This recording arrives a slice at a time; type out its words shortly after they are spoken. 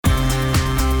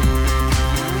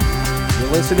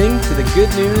listening to the Good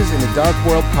News in the Dark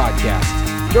World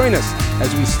podcast. Join us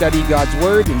as we study God's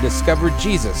Word and discover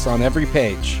Jesus on every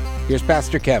page. Here's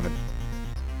Pastor Kevin.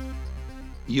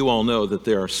 You all know that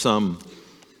there are some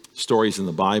stories in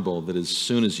the Bible that as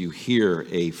soon as you hear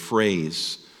a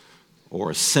phrase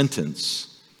or a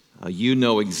sentence, you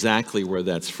know exactly where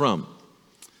that's from.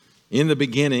 In the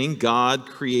beginning, God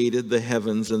created the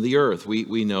heavens and the earth.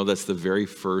 We know that's the very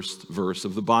first verse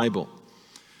of the Bible.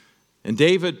 And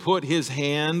David put his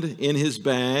hand in his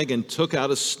bag and took out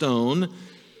a stone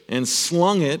and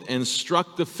slung it and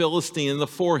struck the Philistine in the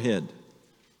forehead.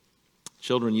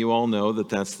 Children, you all know that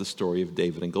that's the story of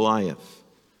David and Goliath.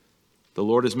 The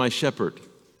Lord is my shepherd,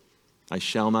 I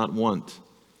shall not want.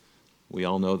 We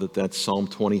all know that that's Psalm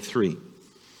 23.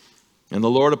 And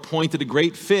the Lord appointed a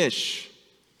great fish.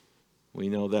 We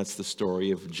know that's the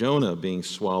story of Jonah being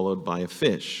swallowed by a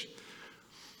fish.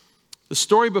 The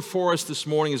story before us this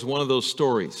morning is one of those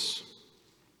stories.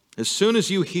 As soon as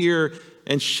you hear,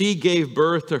 and she gave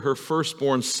birth to her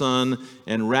firstborn son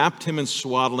and wrapped him in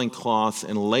swaddling cloths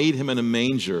and laid him in a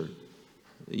manger,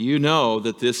 you know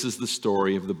that this is the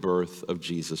story of the birth of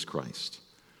Jesus Christ.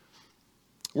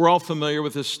 We're all familiar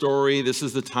with this story. This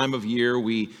is the time of year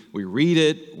we read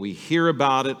it, we hear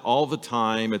about it all the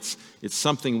time. It's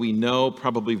something we know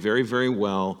probably very, very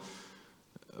well.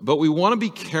 But we want to be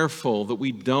careful that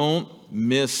we don't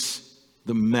miss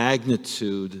the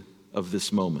magnitude of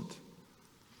this moment.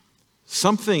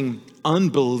 Something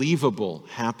unbelievable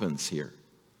happens here.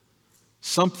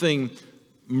 Something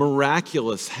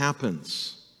miraculous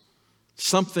happens.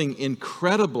 Something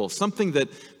incredible, something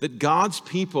that God's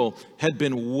people had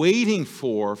been waiting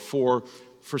for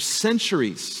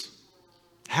centuries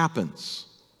happens.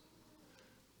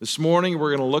 This morning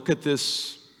we're going to look at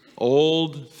this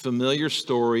old, familiar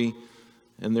story,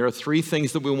 and there are three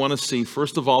things that we want to see.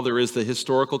 First of all, there is the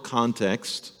historical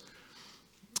context.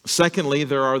 Secondly,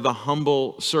 there are the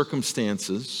humble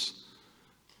circumstances.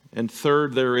 And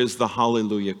third, there is the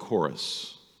hallelujah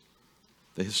chorus.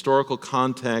 The historical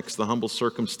context, the humble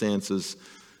circumstances,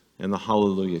 and the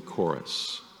hallelujah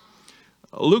chorus.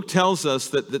 Luke tells us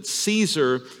that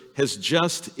Caesar has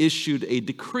just issued a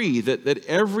decree that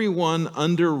everyone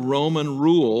under Roman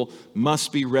rule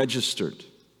must be registered.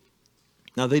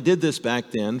 Now, they did this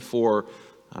back then for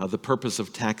the purpose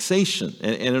of taxation.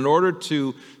 And in order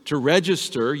to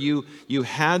register, you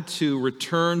had to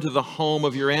return to the home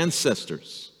of your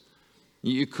ancestors.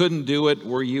 You couldn't do it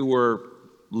where you were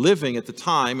living at the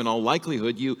time. In all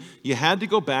likelihood, you had to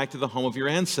go back to the home of your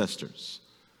ancestors.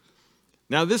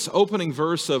 Now, this opening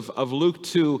verse of Luke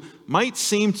 2 might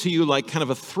seem to you like kind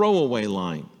of a throwaway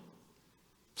line.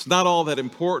 It's not all that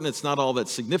important. It's not all that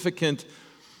significant.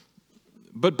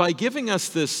 But by giving us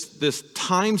this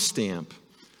timestamp,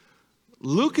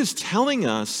 Luke is telling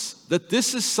us that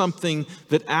this is something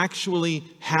that actually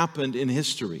happened in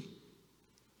history.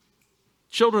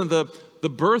 Children, the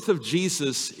birth of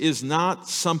Jesus is not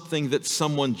something that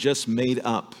someone just made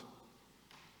up.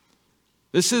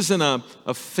 This isn't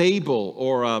a fable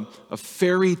or a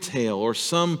fairy tale or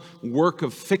some work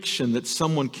of fiction that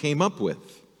someone came up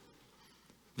with.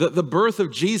 The birth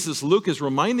of Jesus, Luke is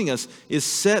reminding us, is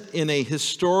set in a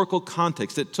historical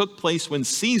context. It took place when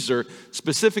Caesar,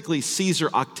 specifically Caesar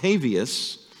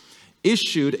Octavius,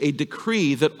 issued a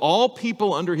decree that all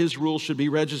people under his rule should be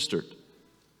registered.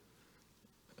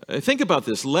 Think about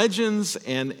this. Legends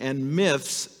and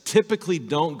myths typically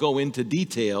don't go into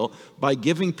detail by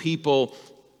giving people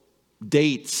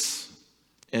dates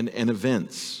and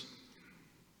events.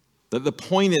 The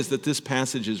point is that this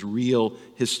passage is real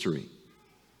history.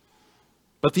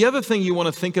 But the other thing you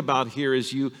want to think about here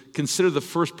is you consider the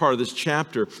first part of this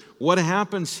chapter. What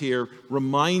happens here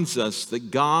reminds us that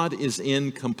God is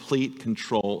in complete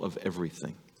control of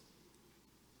everything.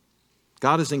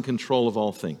 God is in control of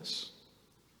all things.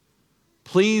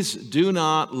 Please do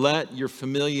not let your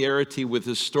familiarity with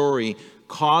this story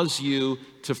cause you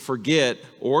to forget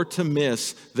or to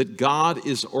miss that God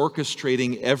is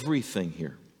orchestrating everything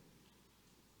here.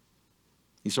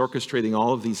 He's orchestrating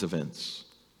all of these events.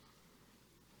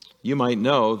 You might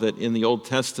know that in the Old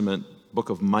Testament book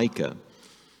of Micah,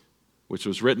 which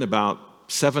was written about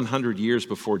 700 years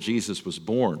before Jesus was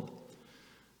born,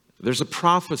 there's a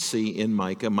prophecy in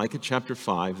Micah chapter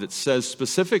 5, that says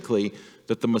specifically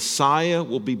that the Messiah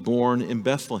will be born in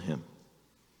Bethlehem.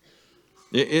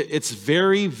 It's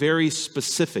very, very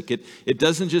specific. It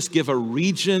doesn't just give a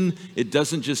region. It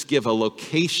doesn't just give a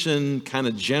location, kind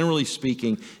of generally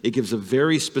speaking. It gives a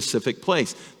very specific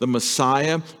place. The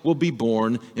Messiah will be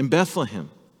born in Bethlehem.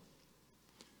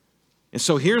 And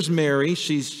so here's Mary.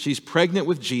 She's pregnant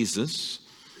with Jesus.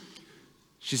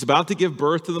 She's about to give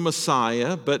birth to the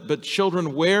Messiah, but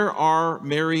children, where are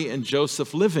Mary and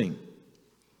Joseph living?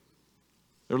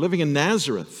 They're living in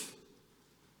Nazareth.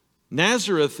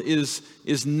 Nazareth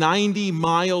is 90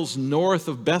 miles north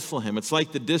of Bethlehem. It's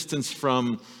like the distance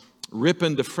from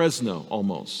Ripon to Fresno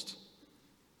almost.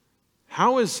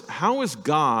 How is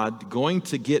God going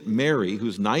to get Mary,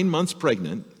 who's 9 months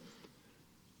pregnant,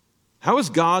 how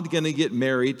is God going to get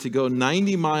Mary to go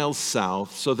 90 miles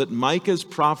south so that Micah's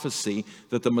prophecy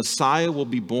that the Messiah will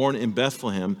be born in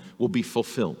Bethlehem will be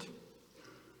fulfilled?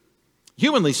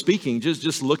 Humanly speaking,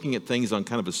 just looking at things on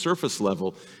kind of a surface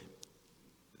level,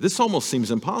 this almost seems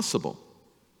impossible.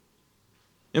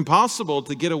 Impossible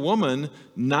to get a woman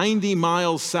 90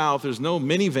 miles south. There's no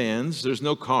minivans, there's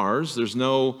no cars, there's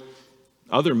no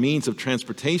other means of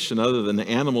transportation other than the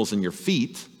animals and your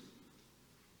feet.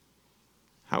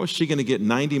 How is she going to get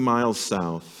 90 miles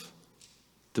south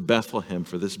to Bethlehem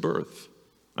for this birth?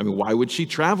 I mean, why would she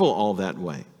travel all that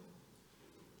way?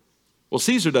 Well,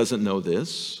 Caesar doesn't know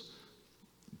this,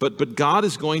 but God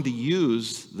is going to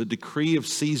use the decree of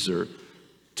Caesar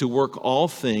to work all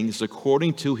things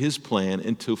according to his plan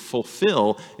and to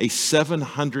fulfill a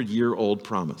 700-year-old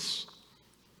promise.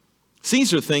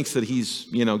 Caesar thinks that he's,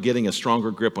 getting a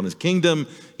stronger grip on his kingdom.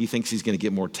 He thinks he's going to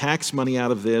get more tax money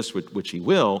out of this, which he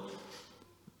will.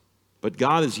 But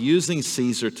God is using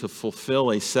Caesar to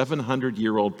fulfill a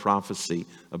 700-year-old prophecy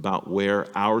about where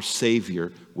our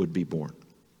Savior would be born.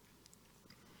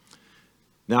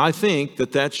 Now, I think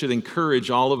that should encourage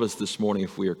all of us this morning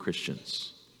if we are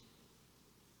Christians.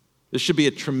 This should be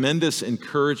a tremendous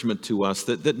encouragement to us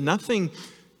that nothing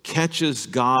catches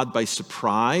God by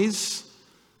surprise.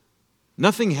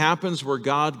 Nothing happens where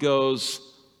God goes,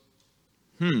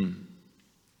 I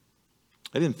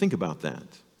didn't think about that.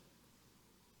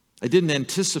 I didn't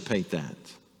anticipate that.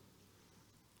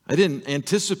 I didn't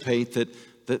anticipate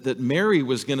that Mary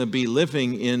was going to be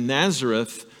living in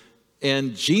Nazareth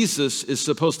and Jesus is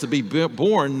supposed to be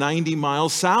born 90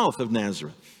 miles south of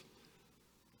Nazareth.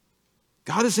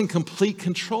 God is in complete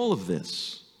control of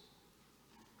this.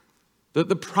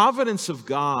 The providence of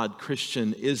God,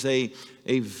 Christian, is a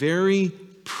very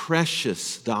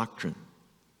precious doctrine.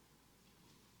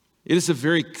 It is a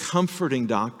very comforting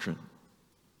doctrine.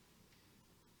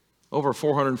 Over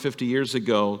 450 years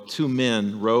ago, two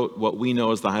men wrote what we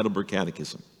know as the Heidelberg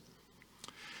Catechism.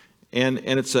 And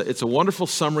it's a wonderful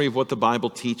summary of what the Bible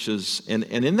teaches. And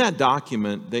in that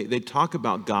document, they talk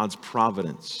about God's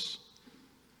providence.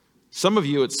 Some of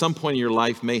you at some point in your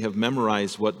life may have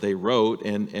memorized what they wrote,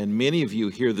 and many of you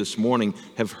here this morning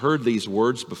have heard these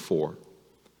words before.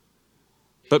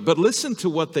 But listen to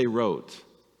what they wrote.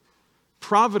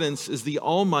 Providence is the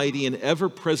almighty and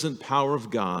ever-present power of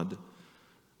God,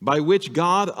 by which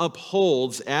God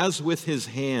upholds, as with his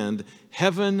hand,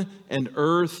 heaven and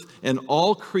earth and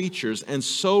all creatures, and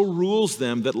so rules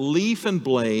them that leaf and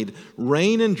blade,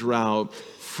 rain and drought,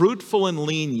 fruitful and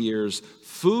lean years,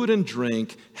 food and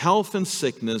drink, health and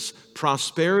sickness,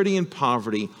 prosperity and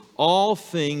poverty, all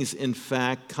things, in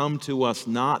fact, come to us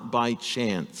not by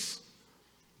chance,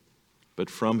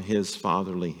 but from his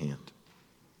fatherly hand.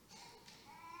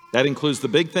 That includes the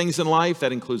big things in life.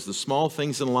 That includes the small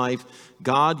things in life.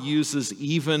 God uses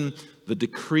even the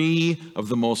decree of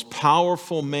the most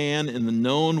powerful man in the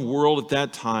known world at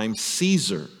that time,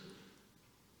 Caesar,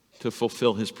 to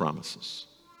fulfill his promises.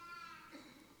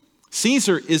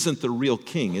 Caesar isn't the real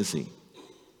king, is he?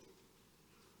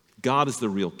 God is the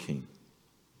real king.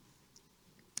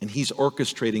 And he's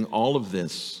orchestrating all of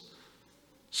this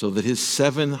so that his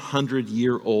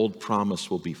 700-year-old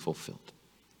promise will be fulfilled.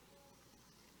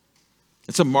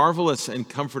 It's a marvelous and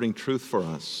comforting truth for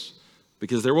us,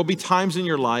 because there will be times in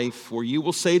your life where you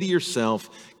will say to yourself,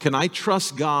 can I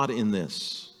trust God in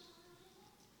this?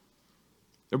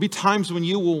 There will be times when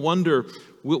you will wonder,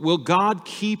 will God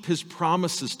keep his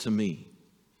promises to me?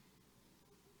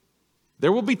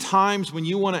 There will be times when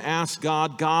you want to ask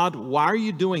God, why are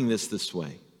you doing this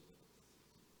way?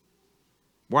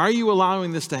 Why are you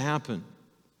allowing this to happen?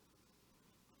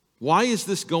 Why is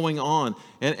this going on?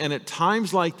 And at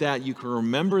times like that, you can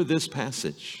remember this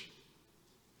passage.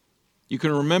 You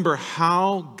can remember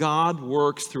how God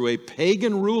works through a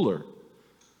pagan ruler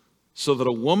so that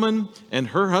a woman and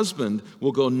her husband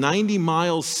will go 90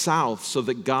 miles south so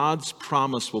that God's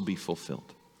promise will be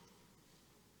fulfilled.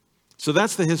 So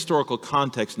that's the historical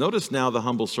context. Notice now the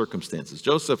humble circumstances.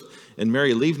 Joseph and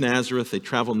Mary leave Nazareth. They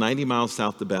travel 90 miles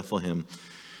south to Bethlehem.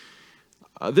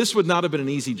 This would not have been an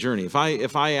easy journey. If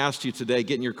I asked you today,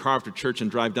 get in your car after church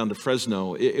and drive down to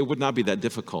Fresno, it would not be that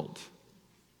difficult.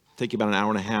 It'd take you about an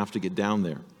hour and a half to get down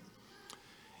there.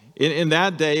 In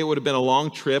that day, it would have been a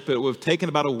long trip. It would have taken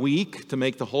about a week to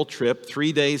make the whole trip,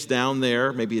 3 days down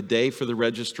there, maybe a day for the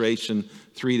registration,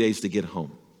 3 days to get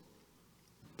home.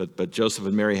 But Joseph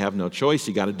and Mary have no choice.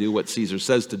 You got to do what Caesar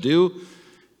says to do.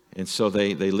 And so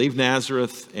they leave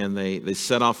Nazareth and they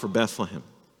set off for Bethlehem.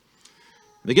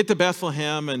 They get to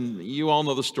Bethlehem, and you all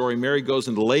know the story. Mary goes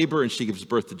into labor, and she gives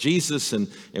birth to Jesus, and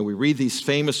we read these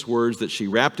famous words that she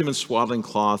wrapped him in swaddling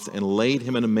cloths and laid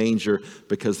him in a manger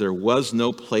because there was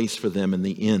no place for them in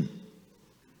the inn.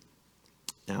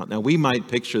 Now we might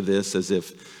picture this as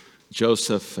if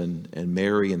Joseph and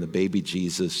Mary and the baby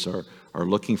Jesus are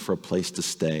looking for a place to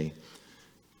stay.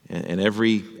 And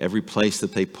every place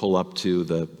that they pull up to,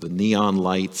 the neon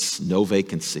lights, no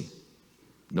vacancy.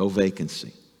 No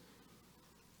vacancy.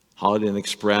 Holiday Inn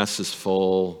Express is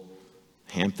full.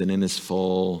 Hampton Inn is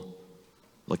full.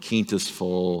 La Quinta's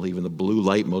full. Even the Blue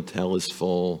Light Motel is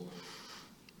full.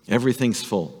 Everything's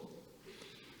full.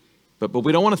 But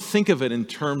we don't want to think of it in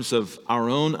terms of our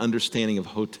own understanding of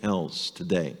hotels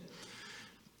today.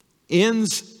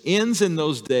 Inns in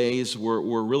those days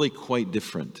were really quite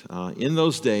different. In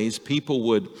those days, people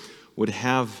would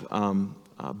have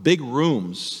big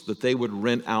rooms that they would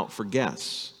rent out for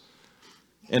guests.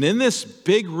 And in this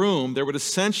big room, there would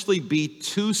essentially be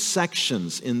two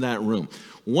sections in that room.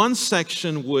 One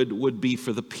section would be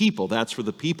for the people. That's where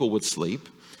the people would sleep.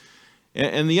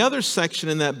 And the other section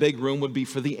in that big room would be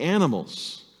for the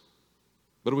animals.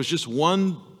 But it was just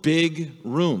one big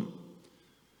room.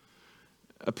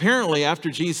 Apparently, after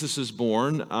Jesus is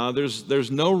born,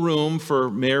 there's no room for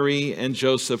Mary and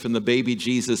Joseph and the baby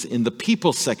Jesus in the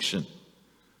people section.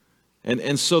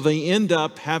 And so they end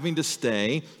up having to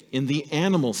stay in the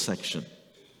animal section.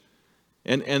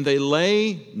 And they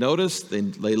lay, notice, they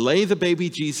lay the baby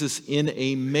Jesus in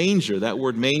a manger. That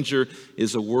word manger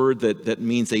is a word that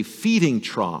means a feeding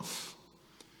trough.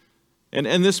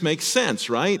 And this makes sense,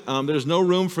 right? There's no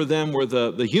room for them where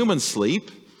the humans sleep.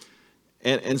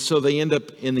 And so they end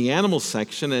up in the animal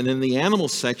section. And in the animal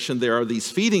section, there are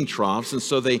these feeding troughs. And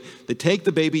so they take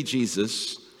the baby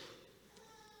Jesus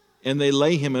and they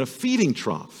lay him in a feeding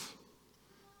trough.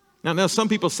 Now, some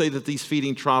people say that these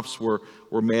feeding troughs were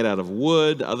made out of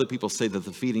wood. Other people say that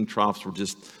the feeding troughs were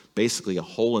just basically a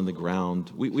hole in the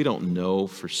ground. We don't know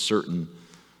for certain.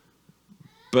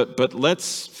 But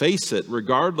let's face it,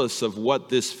 regardless of what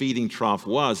this feeding trough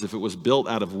was, if it was built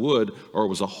out of wood or it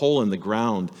was a hole in the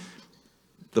ground,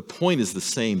 the point is the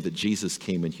same, that Jesus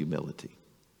came in humility.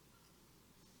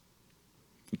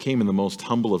 He came in the most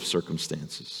humble of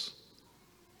circumstances.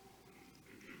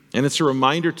 And it's a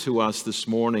reminder to us this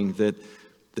morning that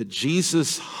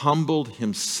Jesus humbled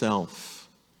himself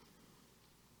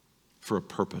for a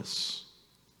purpose.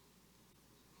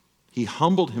 He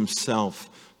humbled himself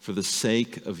for the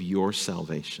sake of your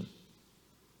salvation.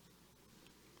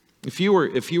 If you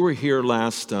were here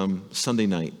last Sunday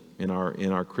night in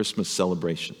our Christmas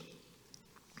celebration,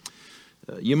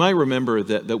 you might remember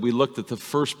that we looked at the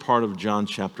first part of John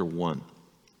chapter 1.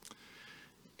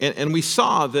 And we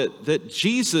saw that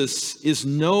Jesus is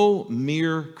no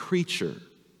mere creature.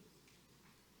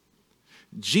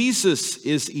 Jesus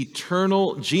is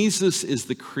eternal. Jesus is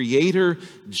the creator.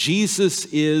 Jesus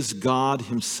is God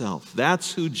himself.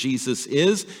 That's who Jesus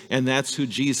is, and that's who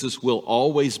Jesus will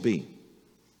always be.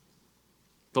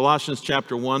 Colossians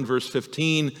chapter 1, verse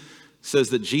 15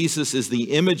 says that Jesus is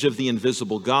the image of the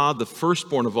invisible God, the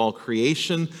firstborn of all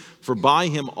creation. For by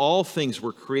him all things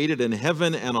were created in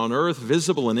heaven and on earth,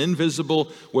 visible and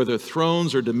invisible, whether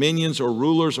thrones or dominions or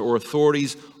rulers or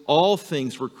authorities. All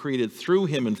things were created through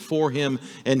him and for him,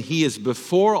 and he is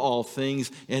before all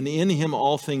things, and in him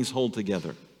all things hold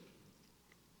together.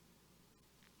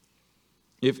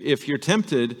 If you're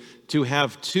tempted to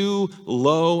have too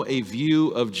low a view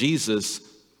of Jesus,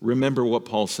 remember what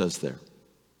Paul says there.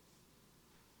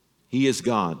 He is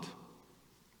God.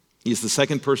 He is the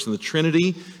second person of the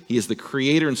Trinity. He is the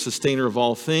creator and sustainer of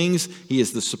all things. He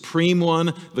is the supreme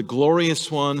one, the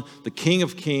glorious one, the King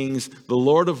of kings, the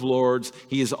Lord of lords.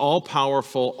 He is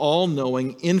all-powerful,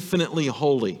 all-knowing, infinitely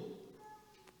holy.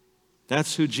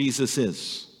 That's who Jesus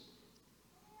is.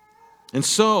 And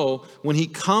so, when he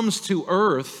comes to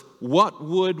earth, what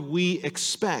would we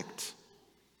expect?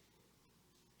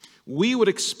 We would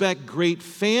expect great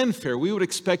fanfare. We would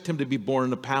expect him to be born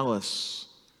in a palace.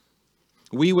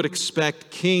 We would expect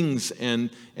kings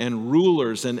and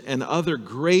rulers and other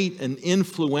great and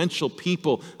influential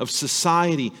people of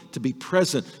society to be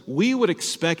present. We would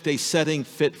expect a setting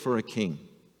fit for a king.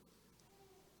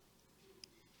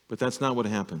 But that's not what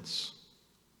happens.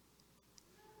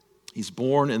 He's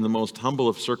born in the most humble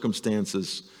of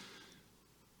circumstances.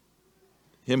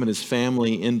 Him and his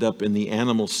family end up in the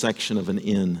animal section of an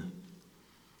inn.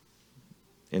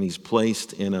 And he's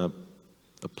placed in a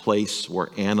place where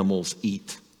animals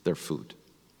eat their food.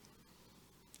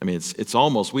 I mean, it's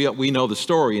almost, we know the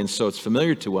story, and so it's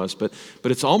familiar to us, but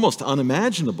it's almost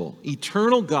unimaginable.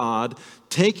 Eternal God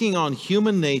taking on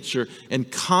human nature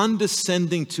and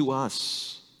condescending to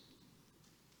us.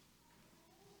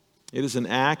 It is an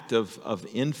act of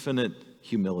infinite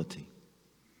humility.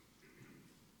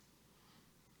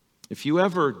 If you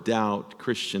ever doubt,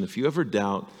 Christian, if you ever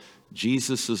doubt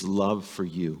Jesus' love for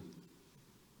you,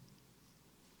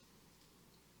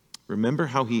 remember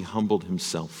how he humbled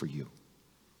himself for you.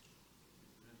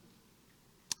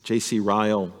 J.C.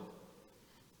 Ryle,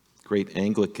 great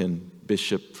Anglican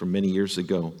bishop from many years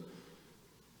ago,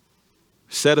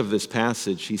 said of this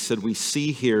passage, he said, we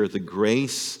see here the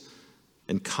grace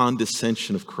and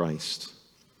condescension of Christ.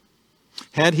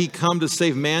 Had he come to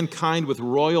save mankind with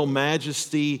royal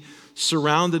majesty,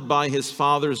 surrounded by his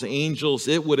Father's angels,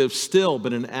 it would have still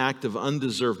been an act of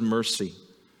undeserved mercy.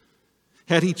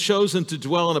 Had he chosen to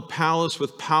dwell in a palace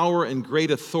with power and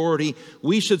great authority,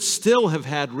 we should still have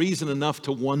had reason enough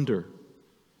to wonder.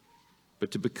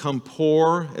 But to become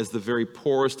poor as the very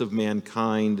poorest of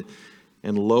mankind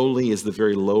and lowly as the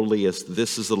very lowliest,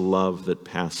 this is a love that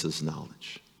passes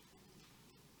knowledge.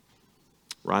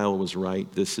 Ryle was right.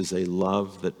 This is a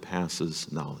love that passes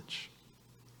knowledge.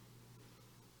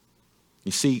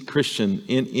 You see, Christian,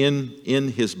 in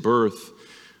his birth,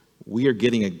 we are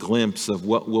getting a glimpse of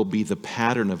what will be the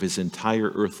pattern of his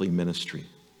entire earthly ministry.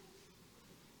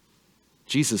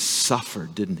 Jesus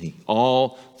suffered, didn't he?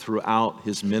 All throughout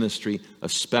his ministry,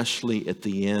 especially at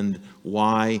the end.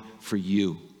 Why? For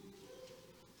you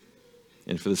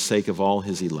and for the sake of all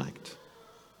his elect.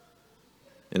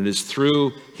 And it is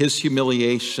through his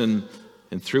humiliation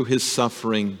and through his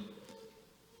suffering,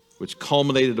 which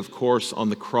culminated, of course, on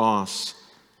the cross.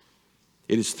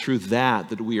 It is through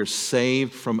that we are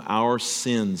saved from our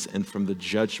sins and from the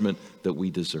judgment that we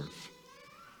deserve.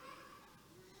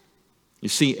 You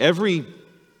see, every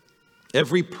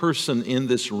person in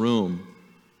this room,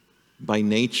 by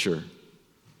nature,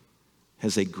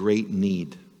 has a great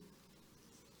need.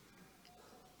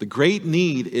 The great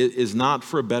need is not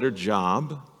for a better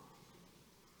job.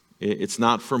 It's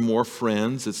not for more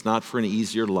friends. It's not for an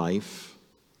easier life.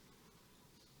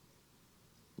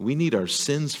 We need our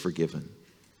sins forgiven.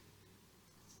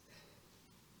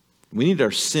 We need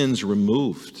our sins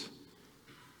removed.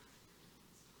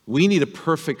 We need a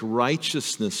perfect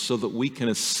righteousness so that we can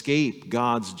escape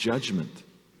God's judgment.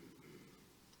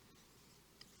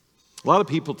 A lot of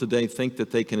people today think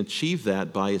that they can achieve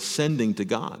that by ascending to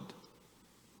God.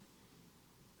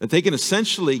 That they can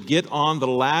essentially get on the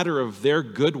ladder of their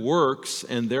good works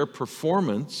and their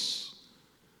performance,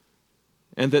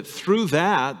 and that through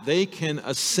that they can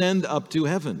ascend up to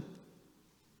heaven.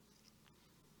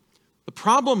 The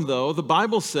problem, though, the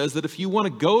Bible says that if you want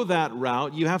to go that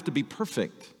route, you have to be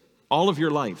perfect all of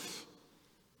your life.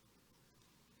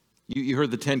 You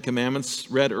heard the 10 Commandments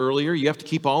read earlier. You have to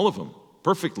keep all of them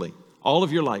perfectly, all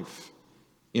of your life,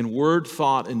 in word,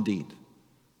 thought, and deed.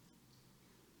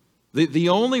 The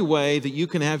only way that you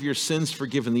can have your sins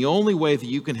forgiven, the only way that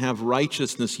you can have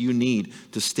righteousness you need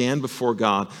to stand before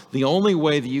God, the only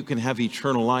way that you can have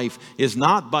eternal life is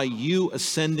not by you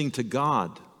ascending to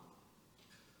God.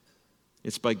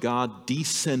 It's by God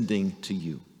descending to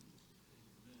you.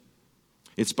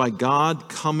 It's by God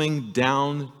coming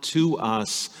down to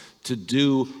us to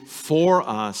do for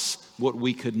us what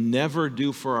we could never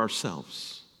do for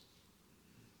ourselves.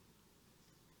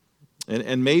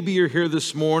 And maybe you're here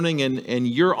this morning and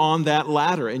you're on that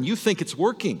ladder and you think it's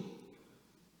working.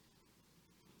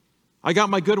 I got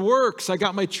my good works. I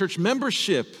got my church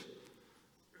membership.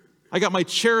 I got my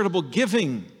charitable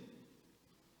giving.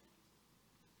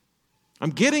 I'm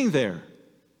getting there.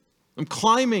 I'm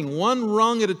climbing one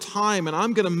rung at a time and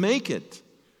I'm going to make it.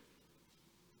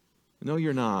 No,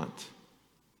 you're not.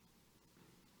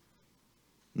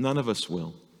 None of us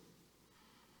will.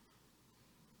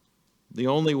 The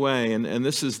only way, and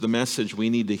this is the message we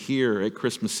need to hear at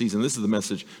Christmas season, this is the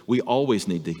message we always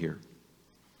need to hear.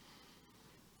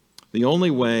 The only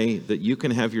way that you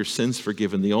can have your sins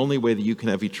forgiven, the only way that you can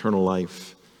have eternal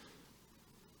life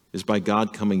is by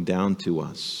God coming down to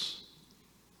us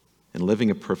and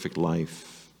living a perfect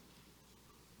life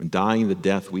and dying the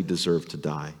death we deserve to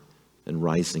die and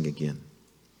rising again.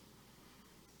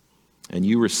 And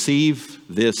you receive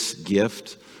this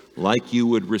gift like you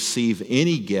would receive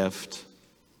any gift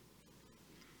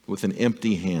with an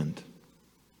empty hand.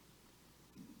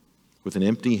 With an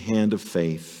empty hand of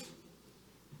faith.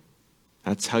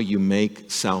 That's how you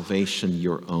make salvation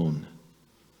your own.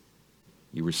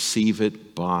 You receive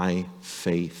it by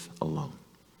faith alone.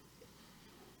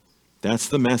 That's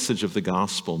the message of the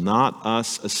gospel, not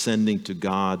us ascending to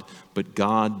God, but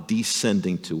God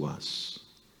descending to us.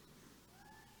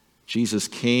 Jesus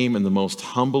came in the most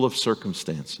humble of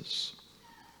circumstances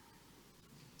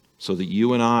so that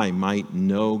you and I might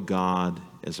know God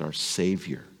as our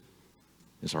Savior,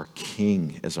 as our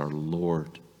King, as our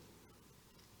Lord.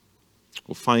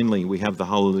 Well, finally, we have the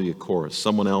Hallelujah chorus.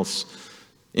 Someone else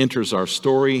enters our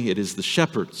story. It is the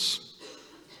shepherds.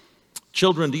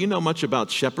 Children, do you know much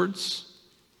about shepherds?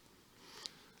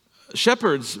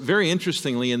 Shepherds, very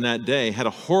interestingly in that day, had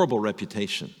a horrible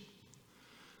reputation.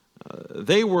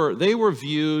 They were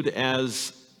viewed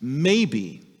as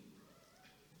maybe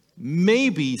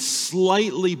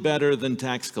slightly better than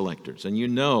tax collectors. And you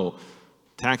know,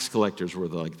 tax collectors were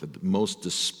like the most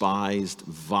despised,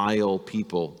 vile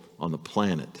people on the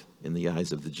planet in the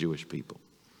eyes of the Jewish people.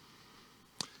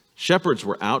 Shepherds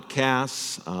were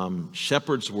outcasts.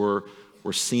 Shepherds were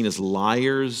seen as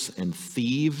liars and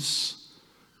thieves.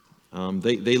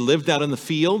 They lived out in the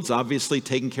fields, obviously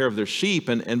taking care of their sheep,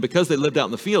 and because they lived out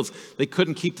in the fields, they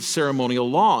couldn't keep the ceremonial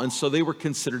law, and so they were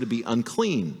considered to be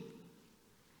unclean.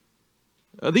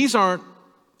 These aren't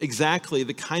exactly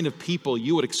the kind of people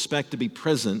you would expect to be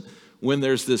present when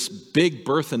there's this big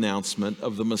birth announcement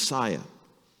of the Messiah.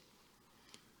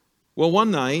 Well,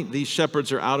 one night, these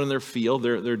shepherds are out in their field.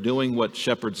 They're doing what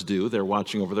shepherds do. They're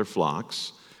watching over their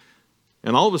flocks.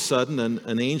 And all of a sudden,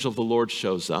 an angel of the Lord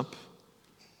shows up.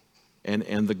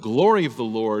 And the glory of the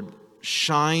Lord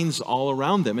shines all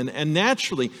around them. And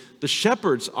naturally, the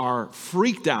shepherds are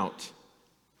freaked out.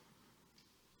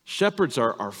 Shepherds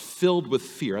are filled with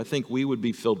fear. I think we would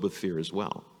be filled with fear as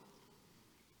well.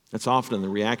 That's often the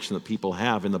reaction that people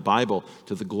have in the Bible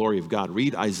to the glory of God.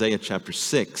 Read Isaiah chapter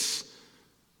 6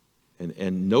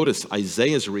 and notice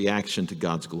Isaiah's reaction to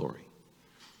God's glory.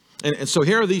 And so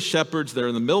here are these shepherds. They're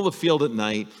in the middle of the field at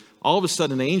night. All of a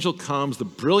sudden, an angel comes. The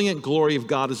brilliant glory of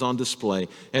God is on display.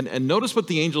 And notice what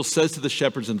the angel says to the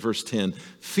shepherds in verse 10.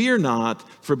 Fear not,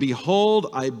 for behold,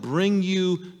 I bring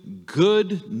you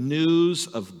good news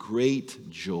of great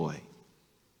joy.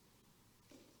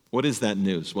 What is that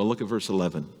news? Well, look at verse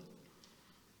 11.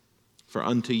 For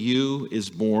unto you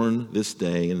is born this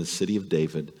day in the city of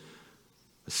David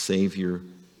a Savior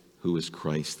who is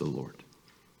Christ the Lord.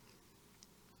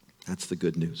 That's the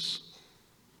good news.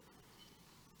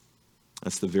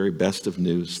 That's the very best of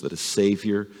news, that a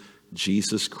Savior,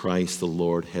 Jesus Christ the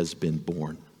Lord, has been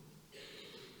born.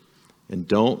 And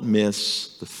don't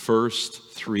miss the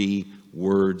first three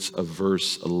words of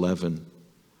verse 11.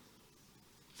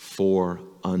 For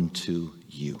unto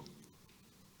you.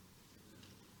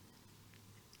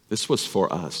 This was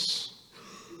for us.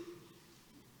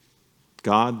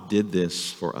 God did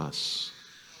this for us.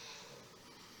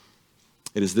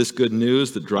 It is this good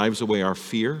news that drives away our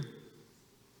fear.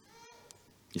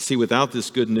 You see, without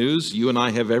this good news, you and I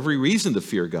have every reason to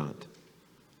fear God.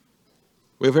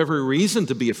 We have every reason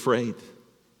to be afraid.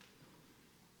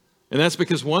 And that's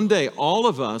because one day all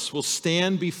of us will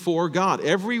stand before God.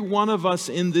 Every one of us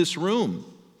in this room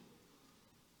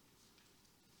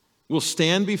will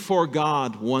stand before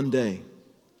God one day.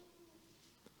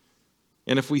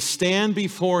 And if we stand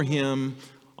before Him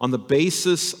on the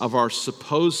basis of our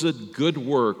supposed good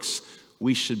works,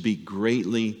 we should be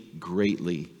greatly,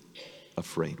 greatly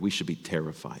afraid. We should be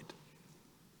terrified.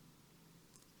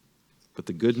 But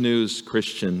the good news,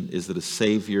 Christian, is that a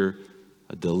Savior,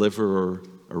 a deliverer,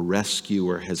 a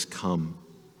rescuer has come.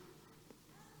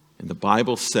 And the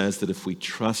Bible says that if we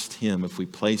trust Him, if we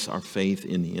place our faith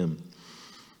in Him,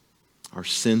 our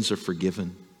sins are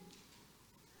forgiven.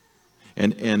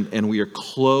 And we are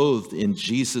clothed in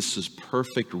Jesus'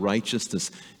 perfect righteousness.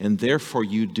 And therefore,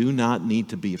 you do not need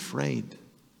to be afraid.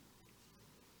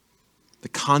 The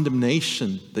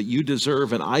condemnation that you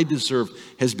deserve and I deserve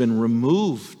has been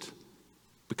removed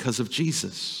because of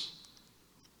Jesus.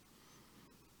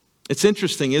 It's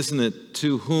interesting, isn't it,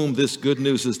 to whom this good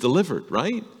news is delivered,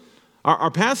 right?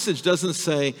 Our passage doesn't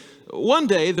say, one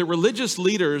day the religious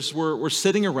leaders were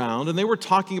sitting around and they were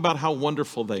talking about how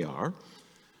wonderful they are.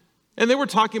 And they were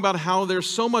talking about how they're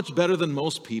so much better than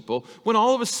most people when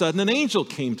all of a sudden an angel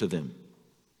came to them.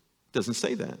 It doesn't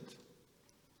say that.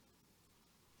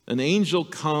 An angel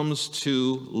comes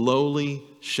to lowly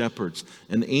shepherds.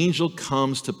 An angel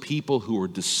comes to people who are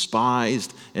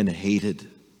despised and hated.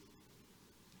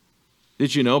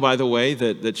 Did you know, by the way,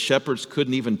 that shepherds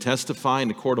couldn't even testify in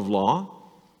a court of law?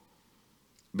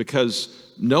 Because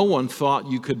no one thought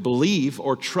you could believe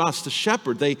or trust a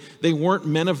shepherd. They weren't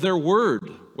men of their word,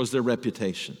 was their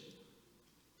reputation.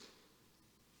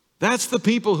 That's the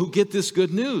people who get this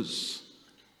good news.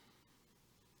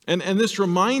 And this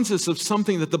reminds us of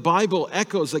something that the Bible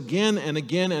echoes again and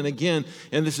again and again,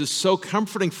 and this is so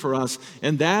comforting for us,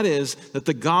 and that is that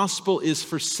the gospel is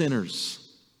for sinners.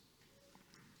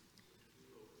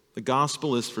 The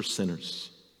gospel is for sinners.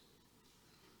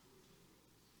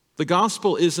 The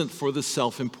gospel isn't for the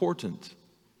self-important.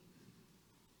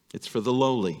 It's for the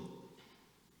lowly.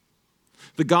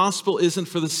 The gospel isn't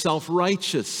for the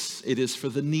self-righteous. It is for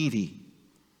the needy.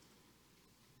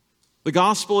 The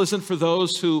gospel isn't for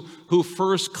those who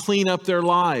first clean up their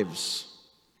lives.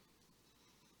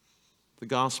 The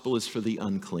gospel is for the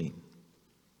unclean.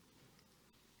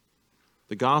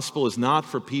 The gospel is not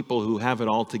for people who have it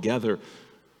all together.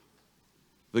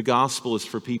 The gospel is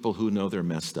for people who know they're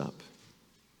messed up.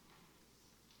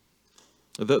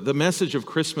 The message of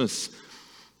Christmas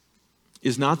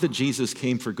is not that Jesus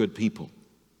came for good people.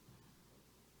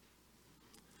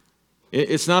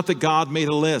 It's not that God made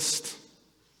a list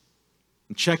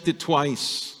and checked it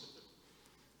twice.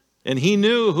 And he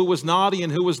knew who was naughty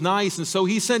and who was nice, and so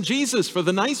he sent Jesus for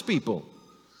the nice people.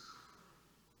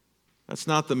 That's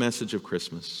not the message of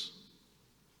Christmas.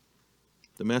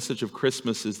 The message of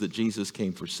Christmas is that Jesus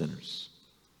came for sinners.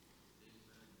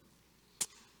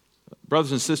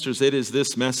 Brothers and sisters, it is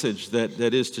this message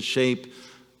that is to shape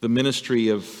the ministry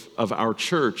of our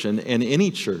church and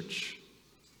any church.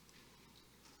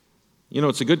 You know,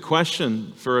 it's a good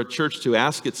question for a church to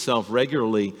ask itself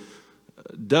regularly.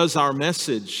 Does our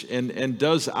message and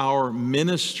does our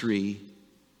ministry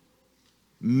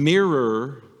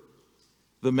mirror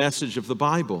the message of the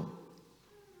Bible?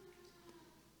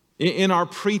 In our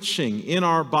preaching, in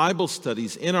our Bible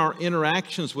studies, in our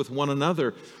interactions with one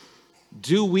another,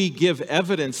 do we give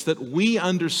evidence that we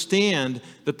understand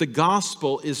that the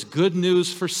gospel is good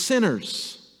news for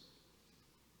sinners?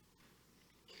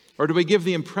 Or do we give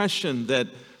the impression that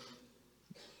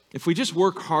if we just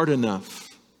work hard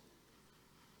enough,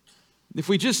 if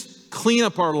we just clean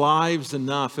up our lives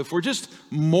enough, if we're just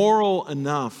moral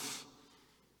enough,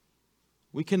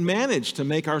 we can manage to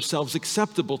make ourselves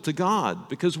acceptable to God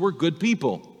because we're good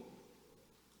people?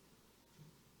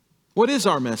 What is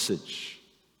our message?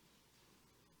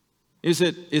 Is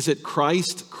it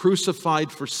Christ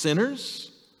crucified for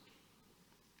sinners?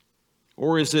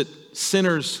 Or is it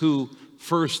sinners who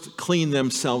first clean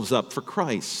themselves up for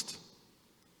Christ?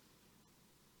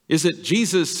 Is it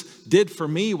Jesus did for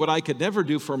me what I could never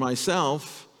do for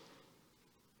myself?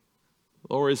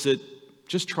 Or is it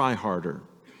just try harder?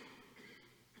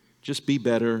 Just be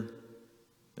better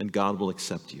and God will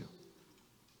accept you?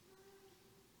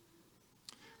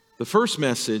 The first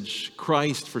message,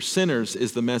 Christ for sinners,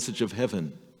 is the message of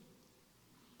heaven.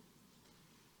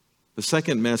 The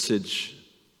second message,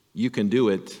 you can do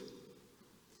it,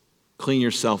 clean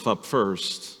yourself up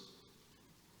first,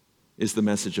 is the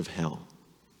message of hell.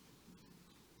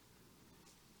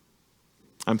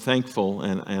 I'm thankful,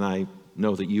 and I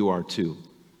know that you are too,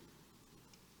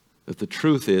 that the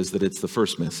truth is that it's the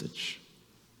first message.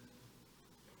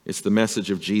 It's the message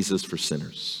of Jesus for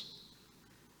sinners.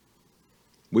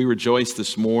 We rejoice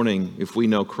this morning, if we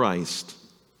know Christ,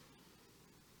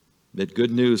 that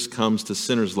good news comes to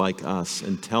sinners like us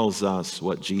and tells us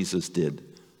what Jesus did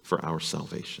for our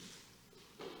salvation.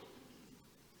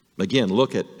 Again,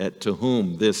 look at to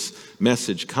whom this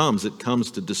message comes. It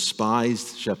comes to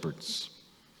despised shepherds.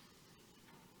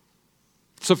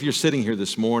 So if you're sitting here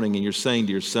this morning and you're saying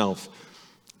to yourself,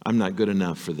 I'm not good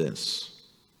enough for this.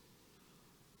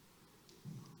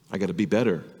 I got to be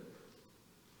better.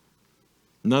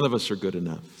 None of us are good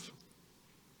enough.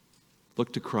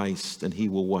 Look to Christ and he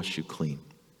will wash you clean.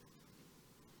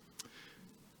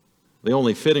 The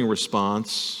only fitting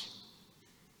response,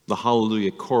 the hallelujah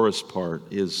chorus part,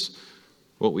 is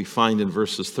what we find in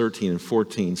verses 13 and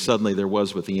 14. Suddenly there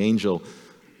was with the angel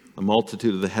a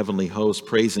multitude of the heavenly host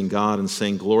praising God and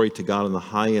saying, Glory to God in the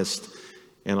highest,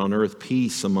 and on earth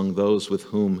peace among those with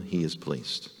whom he is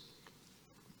pleased.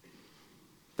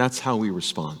 That's how we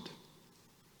respond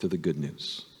to the good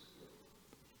news.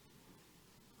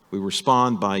 We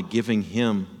respond by giving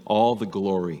him all the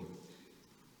glory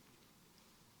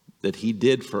that he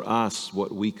did for us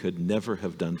what we could never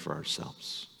have done for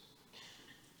ourselves.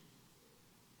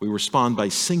 We respond by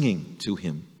singing to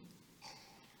him.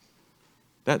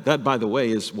 That, by the way,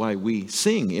 is why we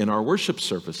sing in our worship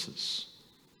services.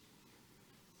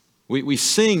 We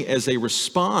sing as a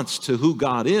response to who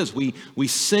God is. We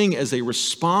sing as a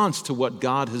response to what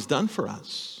God has done for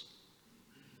us.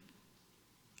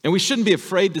 And we shouldn't be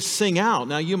afraid to sing out.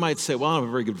 Now, you might say, well, I don't have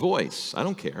a very good voice. I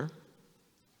don't care.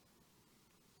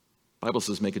 The Bible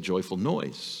says make a joyful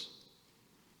noise.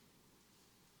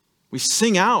 We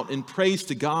sing out in praise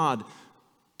to God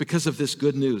because of this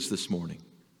good news this morning.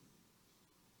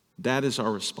 That is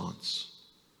our response.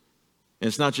 And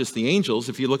it's not just the angels.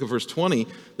 If you look at verse 20,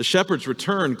 the shepherds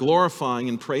returned, glorifying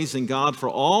and praising God for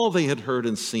all they had heard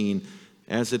and seen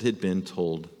as it had been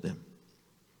told them.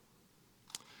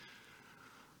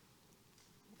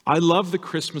 I love the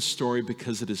Christmas story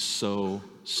because it is so,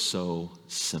 so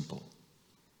simple.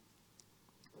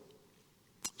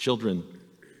 Children,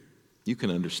 you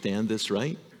can understand this,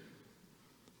 right?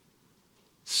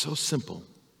 So simple.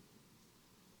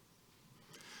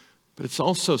 But it's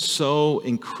also so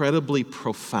incredibly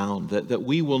profound that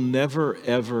we will never,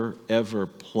 ever, ever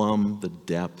plumb the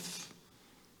depth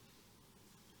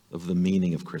of the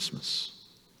meaning of Christmas.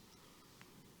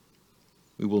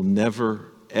 We will never,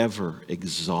 ever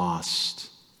exhaust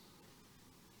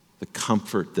the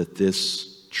comfort that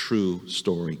this true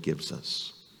story gives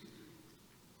us.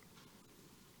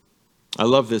 I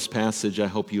love this passage. I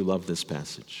hope you love this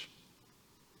passage.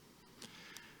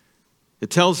 It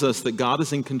tells us that God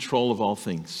is in control of all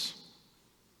things.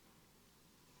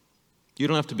 You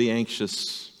don't have to be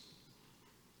anxious.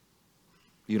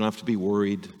 You don't have to be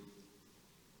worried.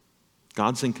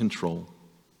 God's in control.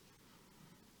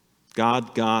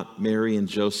 God got Mary and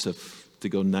Joseph to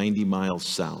go 90 miles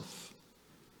south.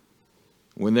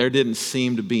 When there didn't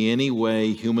seem to be any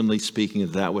way, humanly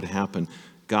speaking, that would happen,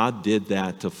 God did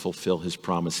that to fulfill his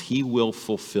promise. He will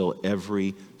fulfill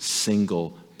every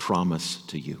single promise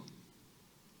to you.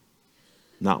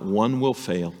 Not one will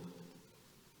fail.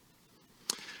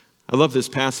 I love this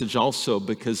passage also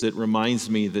because it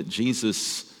reminds me that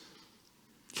Jesus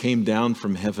came down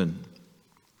from heaven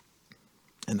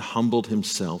and humbled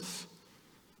himself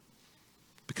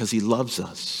because he loves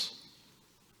us.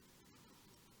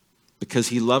 Because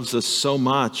he loves us so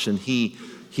much, and he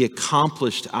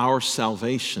accomplished our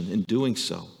salvation in doing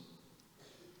so.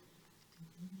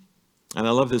 And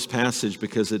I love this passage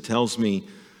because it tells me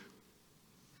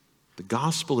the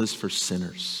gospel is for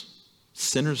sinners,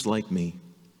 sinners like me.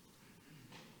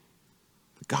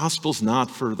 The gospel's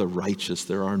not for the righteous,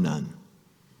 there are none.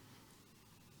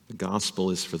 The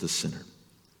gospel is for the sinner.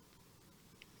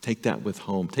 Take that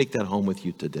home with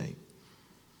you today.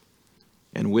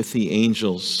 And with the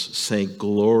angels, say,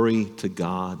 glory to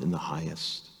God in the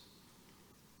highest.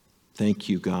 Thank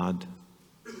you, God,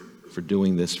 for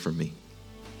doing this for me.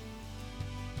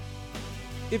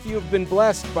 If you have been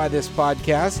blessed by this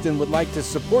podcast and would like to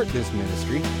support this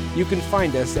ministry, you can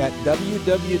find us at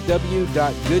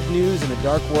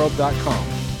www.goodnewsinthedarkworld.com.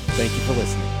 Thank you for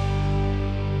listening.